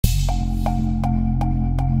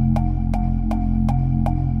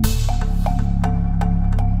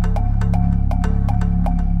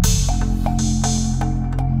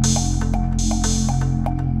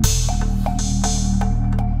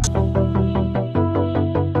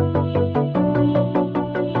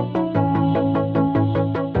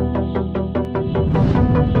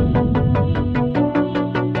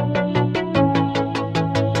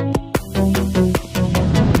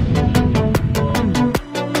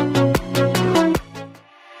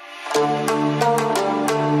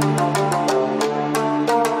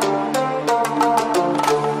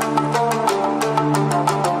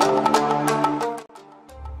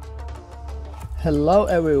Hello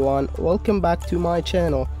everyone, welcome back to my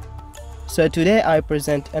channel. So today I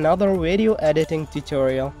present another video editing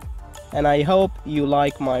tutorial and I hope you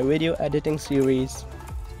like my video editing series.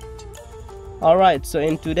 Alright, so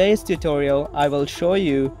in today's tutorial I will show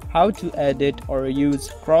you how to edit or use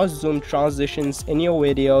cross-zoom transitions in your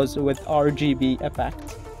videos with RGB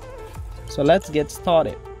effects. So let's get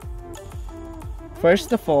started.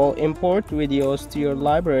 First of all, import videos to your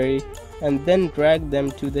library and then drag them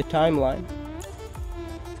to the timeline.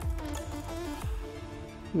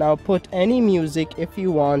 Now put any music if you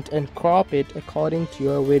want and crop it according to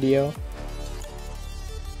your video.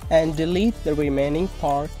 And delete the remaining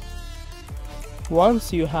part.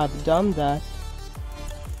 Once you have done that,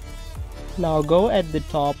 now go at the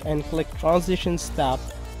top and click Transitions tab.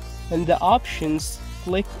 In the options,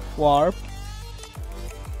 click Warp.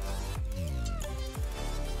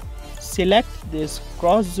 Select this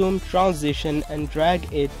cross-zoom transition and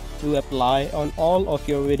drag it to apply on all of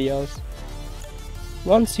your videos.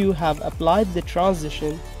 Once you have applied the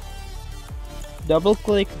transition,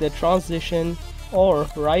 double-click the transition or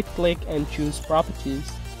right-click and choose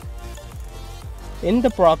Properties. In the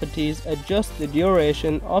Properties, adjust the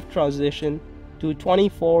duration of transition to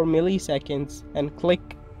 24 milliseconds and click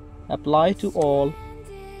Apply to All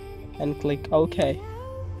and click OK.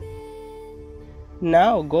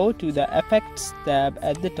 Now go to the Effects tab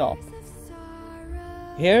at the top.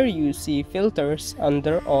 Here you see Filters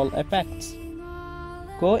under All Effects.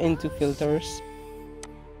 Go into Filters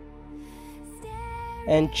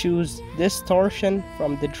and choose Distortion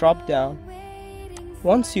from the drop down.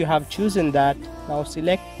 Once you have chosen that, now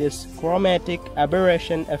select this Chromatic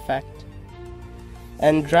Aberration effect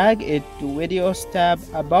and drag it to Videos tab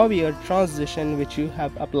above your transition which you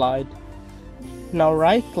have applied. Now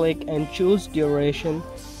right click and choose Duration.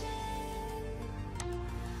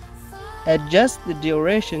 Adjust the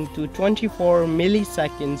duration to 24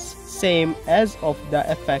 milliseconds, same as of the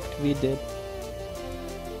effect we did.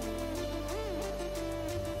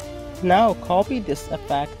 Now copy this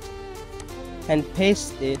effect and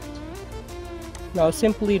paste it. Now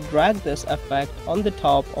simply drag this effect on the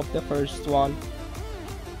top of the first one.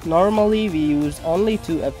 Normally we use only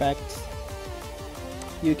 2 effects.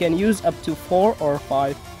 You can use up to 4 or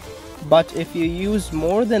 5. But if you use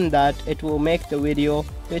more than that, it will make the video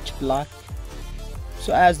pitch black.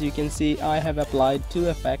 So as you can see, I have applied 2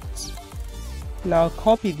 effects. Now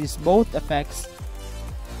copy these both effects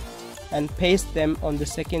and paste them on the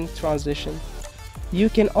second transition. You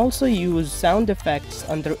can also use sound effects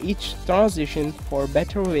under each transition for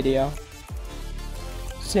better video.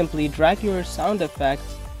 Simply drag your sound effect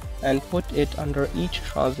and put it under each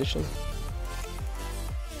transition.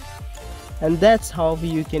 And that's how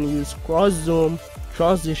you can use cross-zoom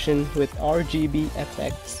transition with RGB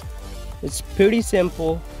effects. It's pretty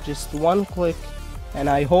simple, just one click, and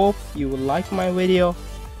I hope you will like my video.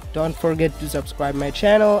 Don't forget to subscribe my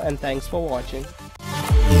channel and thanks for watching.